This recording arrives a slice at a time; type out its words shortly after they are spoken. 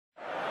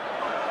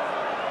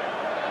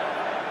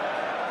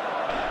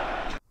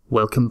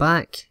Welcome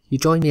back. You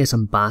join me as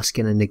I'm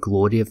basking in the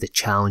glory of the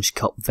Challenge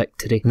Cup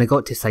victory, and I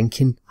got to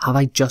thinking, have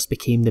I just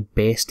became the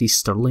best East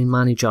Stirling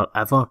manager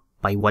ever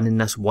by winning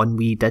this one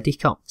wee Diddy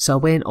Cup? So I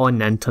went on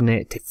the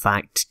internet to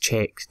fact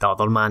check the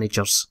other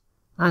managers,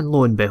 and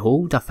lo and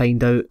behold I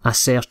find out a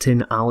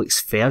certain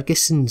Alex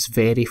Ferguson's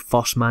very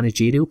first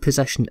managerial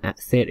position at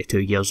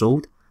 32 years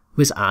old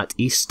was at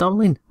East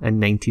Stirling in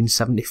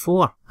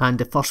 1974, and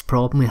the first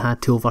problem we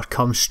had to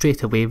overcome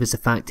straight away was the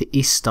fact that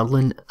East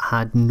Stirling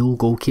had no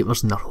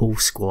goalkeepers in their whole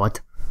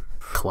squad.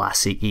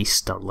 Classic East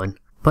Stirling.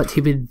 But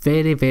he would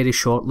very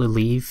shortly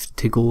leave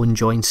to go and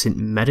join St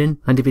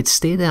Mirren, and he would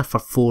stay there for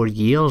 4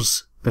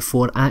 years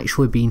before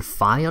actually being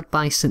fired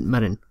by St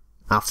Mirren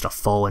after a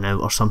falling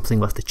out or something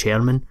with the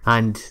chairman,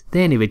 and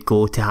then he would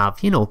go to have,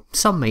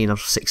 some minor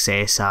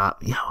success at,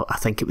 I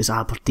think it was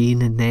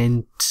Aberdeen and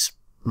then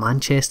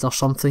Manchester or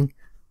something.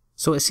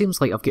 So it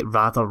seems like I've got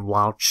rather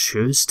large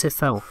shoes to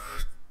fill.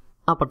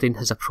 Aberdeen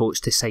has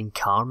approached to sign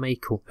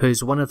Carmichael,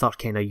 who's one of their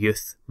kind of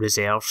youth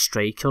reserve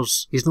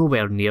strikers. He's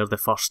nowhere near the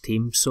first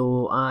team,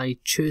 so I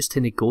choose to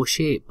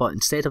negotiate, but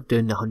instead of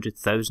doing the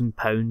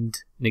 £100,000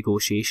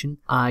 negotiation,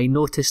 I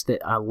noticed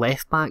that a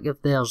left back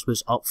of theirs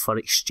was up for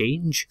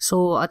exchange,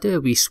 so I do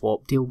a wee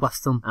swap deal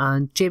with them,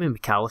 and Jamie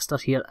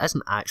McAllister here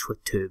isn't actually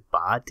too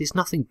bad. He's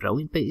nothing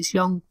brilliant, but he's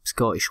young,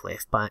 Scottish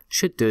left back,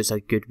 should do us a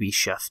good wee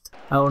shift.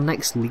 Our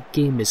next league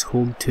game is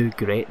home to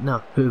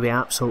Gretna, who we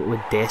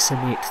absolutely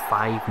decimate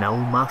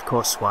 5-0,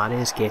 Marcos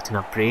Suarez getting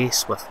a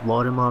brace, with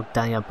Lorimer,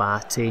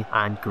 Diabate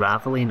and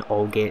Gravelin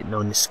all getting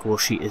on the score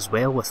sheet as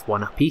well with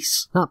one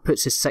apiece. That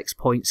puts us 6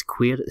 points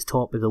clear at the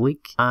top of the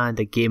league, and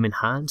a game in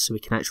hand, so we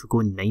can actually go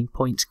 9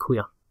 points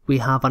clear. We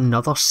have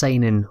another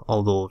signing,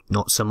 although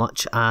not so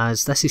much,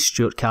 as this is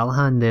Stuart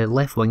Callaghan, the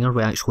left winger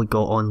we actually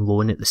got on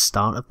loan at the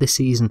start of the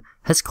season.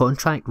 His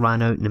contract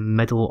ran out in the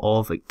middle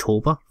of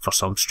October for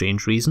some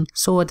strange reason,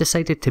 so I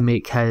decided to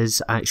make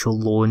his actual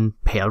loan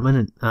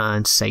permanent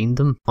and signed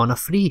him on a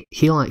free.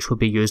 He'll actually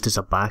be used as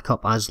a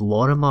backup, as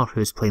Lorimer,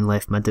 who's playing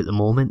left mid at the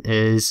moment,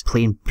 is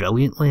playing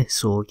brilliantly,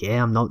 so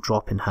yeah, I'm not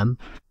dropping him.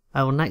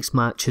 Our next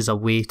match is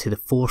away to the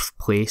 4th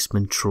place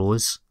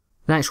Montrose.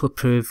 It actually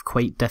proved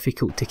quite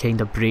difficult to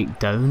kind of break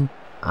down,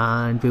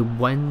 and we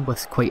win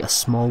with quite a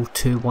small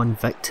 2-1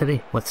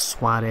 victory, with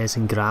Suarez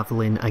and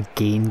Gravelin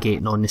again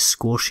getting on the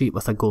score sheet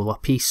with a goal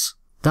apiece.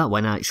 That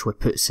win actually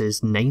puts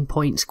us 9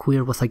 points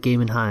clear with a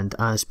game in hand,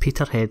 as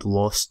Peterhead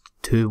lost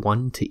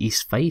 2-1 to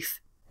East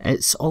Fife.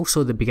 It's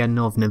also the beginning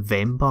of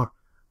November,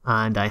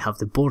 and I have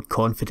the board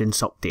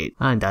confidence update,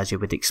 and as you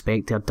would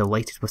expect, they're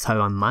delighted with how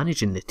I'm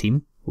managing the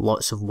team.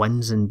 Lots of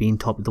wins and being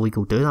top of the league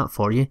will do that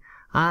for you.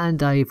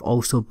 And I've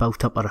also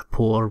built up a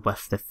rapport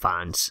with the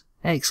fans.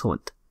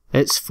 Excellent.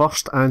 It's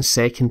first and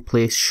second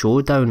place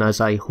showdown as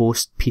I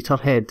host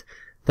Peterhead.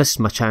 This is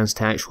my chance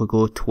to actually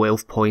go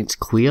 12 points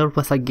clear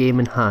with a game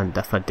in hand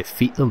if I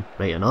defeat them,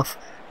 right enough,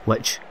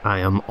 which I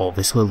am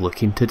obviously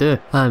looking to do.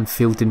 I'm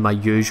fielding my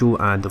usual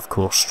and of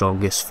course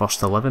strongest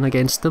first 11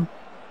 against them.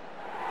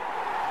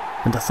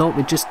 And I thought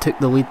we just took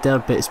the lead there,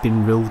 but it's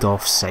been ruled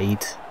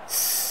offside.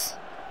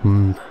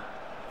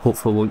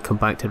 Hopefully won't come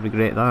back to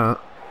regret that.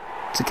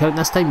 Does it count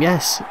this time?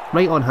 Yes.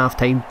 Right on half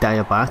time,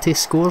 Diabate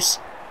scores.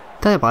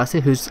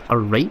 Diabate, who's a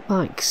right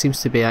back,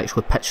 seems to be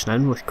actually pitching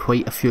in with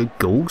quite a few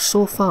goals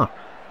so far.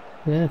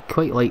 Yeah,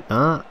 quite like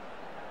that.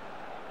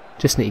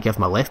 Just need to give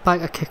my left back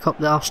a kick up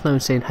the arse now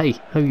and saying,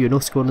 hey, how you no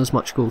scoring as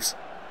much goals?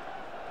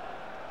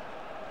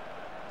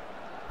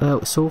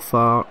 Well, so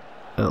far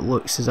it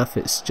looks as if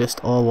it's just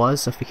all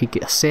us. If we could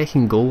get a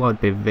second goal I'd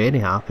be very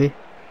happy.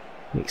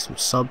 Make some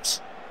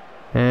subs.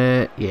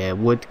 Yeah,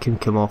 Wood can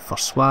come off for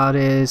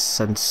Suarez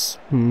since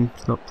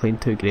he's not playing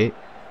too great.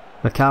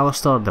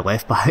 McAllister, the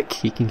left back,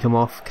 he can come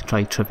off, can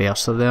try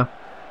Traverser there.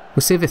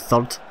 We'll save the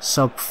third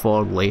sub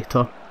for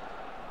later,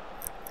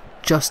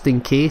 just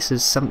in case,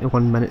 as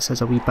 71 minutes is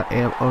a wee bit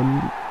early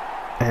on,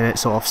 and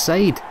it's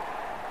offside.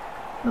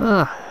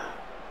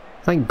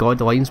 Thank God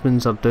the linesmen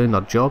are doing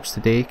their jobs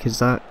today, because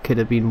that could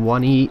have been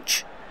one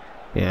each.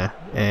 Yeah,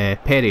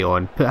 Perry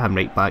on, put him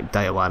right back,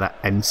 Diawara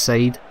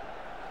inside.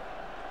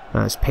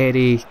 As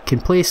Perry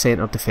can play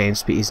centre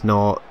defence, but he's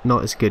not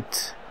as good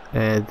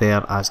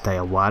there as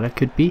Diawara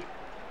could be.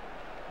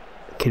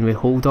 Can we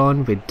hold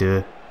on? We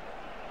do.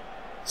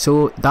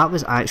 So that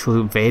was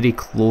actually a very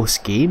close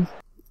game.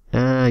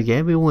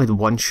 Yeah, we only had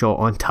one shot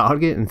on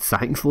target, and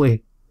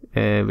thankfully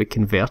we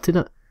converted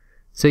it.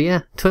 So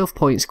yeah, 12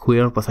 points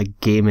clear with a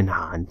game in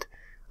hand.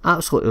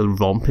 Absolutely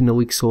romping the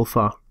league so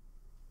far.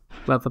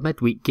 We have a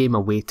midweek game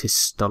away to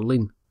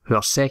Stirling, who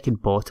are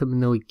second bottom in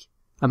the league.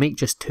 I make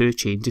just 2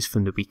 changes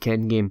from the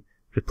weekend game,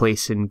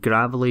 replacing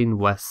Gravelin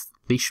with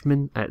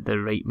Leishman at the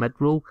right mid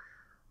role,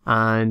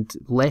 and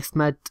left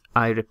mid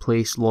I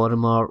replace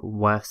Lorimer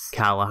with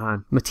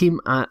Callaghan. My team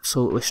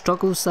absolutely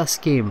struggles this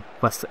game,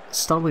 with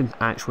Stirling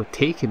actually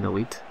taking the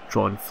lead,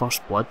 drawing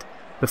first blood,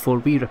 before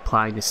we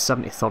reply in the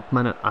 73rd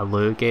minute,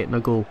 Alou getting a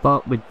goal,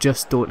 but we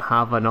just don't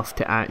have enough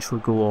to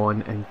actually go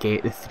on and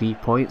get the 3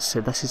 points,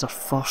 so this is our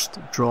first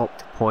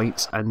dropped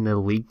points in the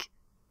league.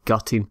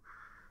 Gutting.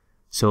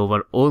 so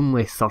we're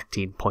only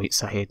 13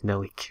 points ahead in the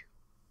league.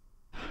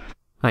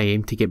 I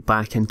aim to get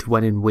back into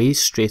winning ways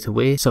straight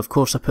away, so of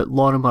course I put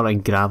Lorimer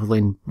and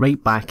Gravelin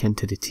right back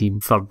into the team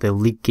for the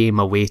league game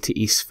away to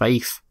East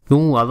Fife. The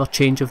only other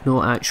change of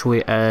note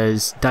actually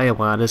is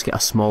Diawara's got a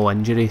small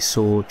injury,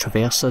 so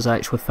Traverse is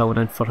actually filling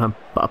in for him.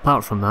 But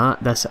apart from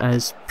that, this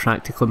is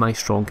practically my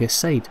strongest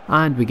side.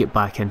 And we get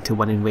back into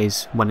winning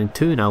ways, winning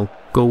 2-0.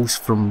 Goals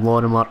from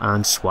Lorimer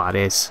and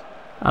Suarez.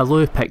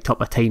 Alou picked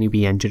up a tiny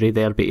wee injury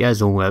there, but he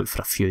is only out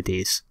for a few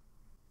days.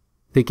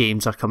 The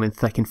games are coming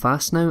thick and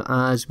fast now,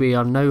 as we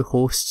are now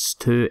hosts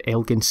to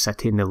Elgin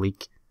City in the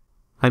league.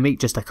 I make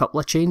just a couple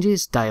of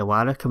changes,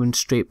 Diawara coming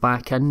straight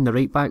back in the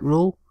right back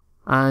role,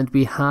 and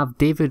we have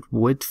David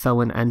Wood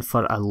filling in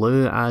for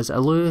Alou, as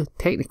Alou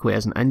technically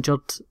isn't injured,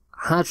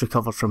 has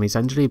recovered from his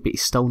injury, but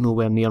he's still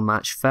nowhere near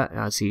match fit,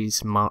 as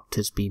he's marked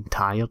as being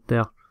tired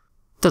there.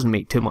 Doesn't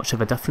make too much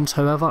of a difference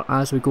however,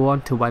 as we go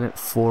on to win it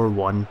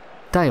 4-1.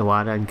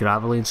 Diawara and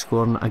Gravelin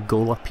scoring a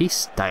goal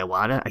apiece,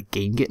 Diawara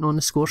again getting on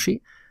the score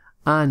sheet,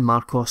 and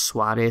Marcos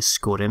Suarez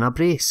scoring a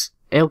brace.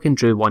 Elgin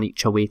drew one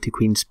each away to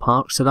Queen's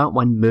Park, so that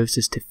one moves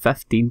us to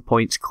 15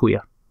 points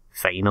clear.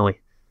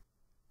 Finally.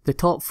 The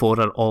top four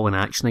are all in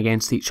action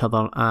against each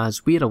other,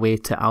 as we're away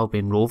to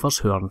Albion Rovers,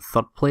 who are in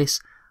 3rd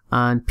place,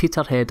 and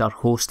Peterhead are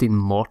hosting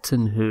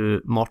Morton,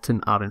 who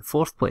Morton are in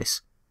 4th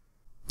place.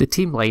 The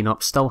team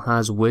lineup still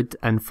has Wood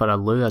in for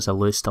Alou, as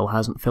Alou still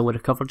hasn't fully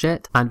recovered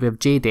yet, and we have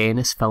Jay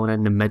Dennis filling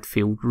in the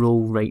midfield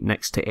role right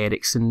next to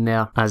Ericsson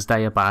there, as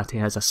Diabate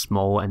has a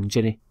small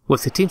injury.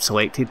 With the team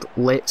selected,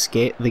 let's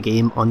get the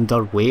game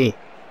underway.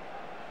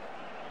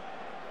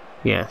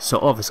 Yeah, so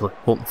obviously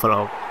hoping for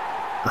a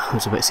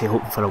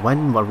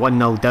win. We're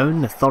 1-0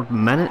 down the 3rd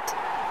minute,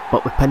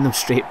 but we pin them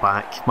straight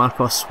back.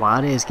 Marcos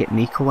Suarez getting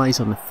equalised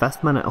on the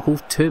 5th minute. A whole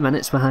 2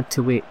 minutes we had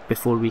to wait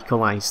before we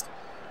equalised.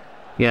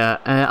 Yeah,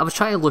 I was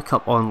trying to look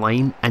up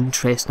online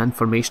interesting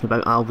information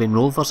about Albion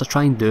Rovers. I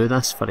try and do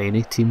this for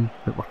any team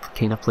that we're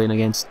kind of playing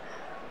against,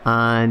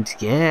 and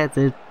yeah,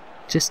 they're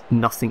just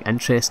nothing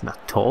interesting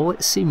at all,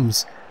 it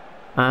seems.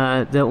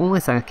 The only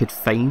thing I could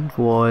find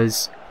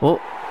was,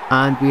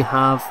 and we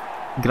have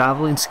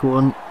Gravelin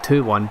scoring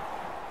 2-1.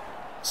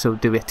 So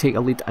do we take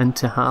a lead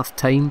into half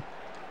time?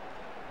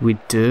 We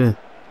do.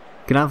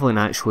 Gravelin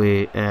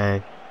actually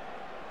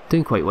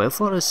doing quite well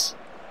for us.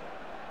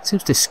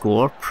 Seems to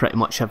score pretty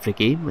much every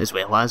game, as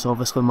well as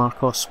obviously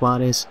Marcos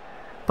Suarez.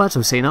 But as I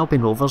was saying,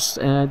 Albion Rovers,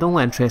 the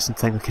only interesting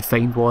thing I could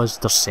find was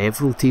there's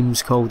several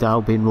teams called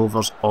Albion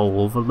Rovers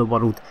all over the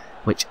world,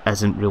 which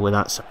isn't really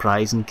that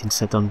surprising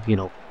considering, you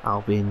know,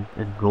 Albion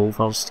and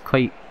Rovers,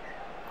 quite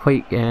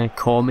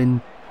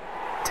common.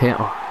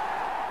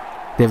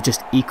 They've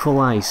just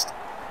equalised.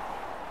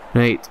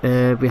 Right,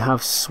 we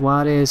have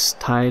Suarez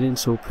tiring,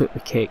 so we'll put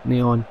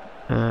McKechnie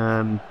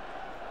on,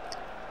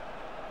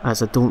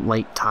 as I don't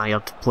like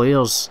tired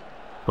players,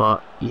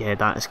 but yeah,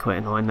 that is quite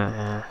annoying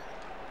that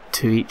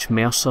 2 each.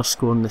 Mercer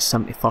scoring the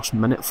 71st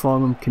minute for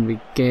them. Can we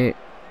get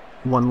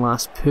one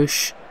last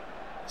push?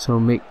 So we'll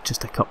make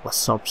just a couple of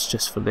subs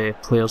just for the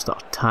players that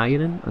are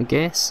tiring, I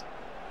guess.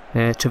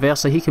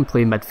 Traversa, he can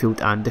play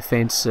midfield and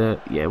defence,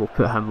 yeah, we'll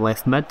put him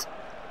left mid.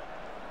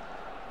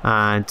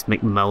 And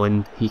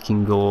McMillan, he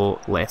can go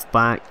left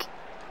back,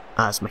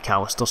 as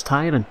McAllister's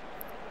tiring.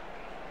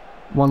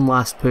 One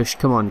last push,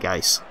 come on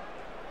guys.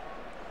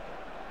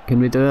 Can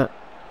we do it?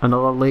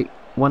 Another late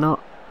winner?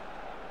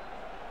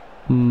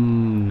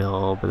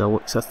 No, by the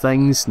looks of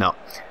things, no.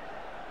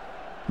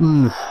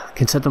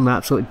 Considering we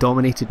absolutely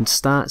dominated in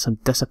stats, I'm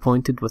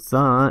disappointed with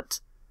that.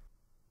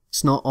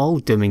 It's not all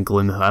doom and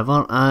gloom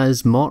however,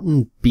 as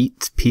Morton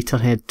beat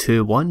Peterhead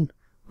 2-1,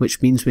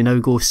 which means we now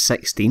go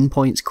 16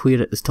 points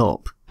clear at the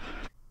top.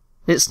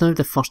 It's now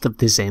the 1st of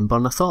December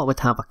and I thought I would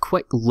have a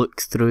quick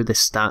look through the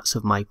stats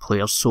of my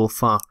players so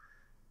far.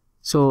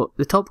 So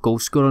the top goal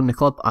scorer in the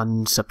club,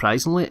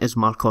 unsurprisingly, is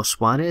Marcos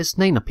Suarez,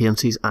 9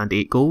 appearances and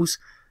 8 goals.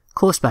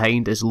 Close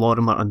behind is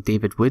Lorimer and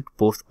David Wood,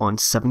 both on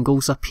 7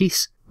 goals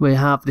apiece. We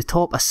have the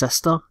top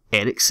assister,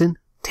 Ericsson,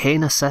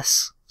 10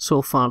 assists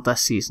so far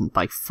this season,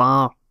 by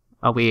far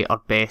away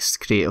our best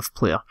creative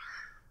player.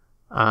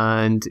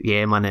 And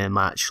yeah, man of the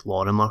match,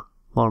 Lorimer.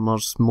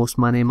 Lorimer's most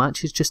man of the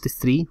match is just a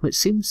 3,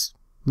 which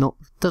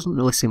doesn't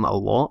really seem a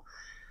lot.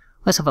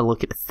 Let's have a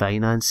look at the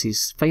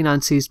finances.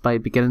 Finances by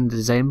beginning of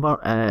December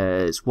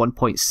is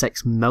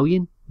 1.6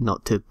 million,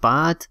 not too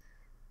bad.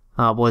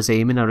 I was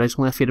aiming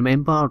originally, if you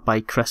remember,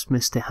 by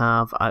Christmas to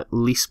have at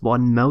least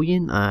 1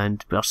 million,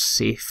 and we're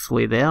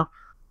safely there.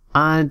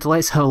 And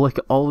let's have a look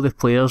at all the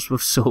players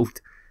we've sold.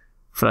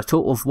 For a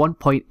total of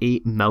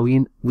 1.8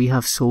 million, we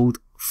have sold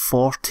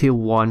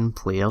 41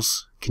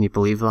 players. Can you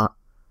believe that?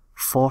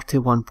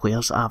 41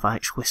 players I've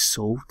actually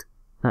sold.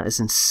 That is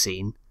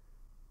insane.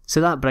 So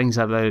that brings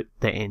about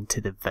the end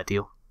to the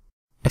video.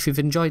 If you've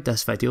enjoyed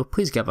this video,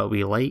 please give it a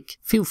wee like,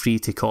 feel free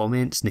to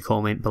comment in the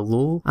comment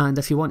below, and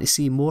if you want to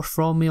see more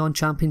from me on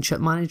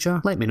Championship Manager,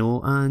 let me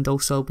know, and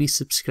also a wee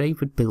subscribe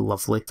would be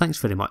lovely. Thanks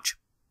very much.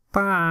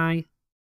 Bye!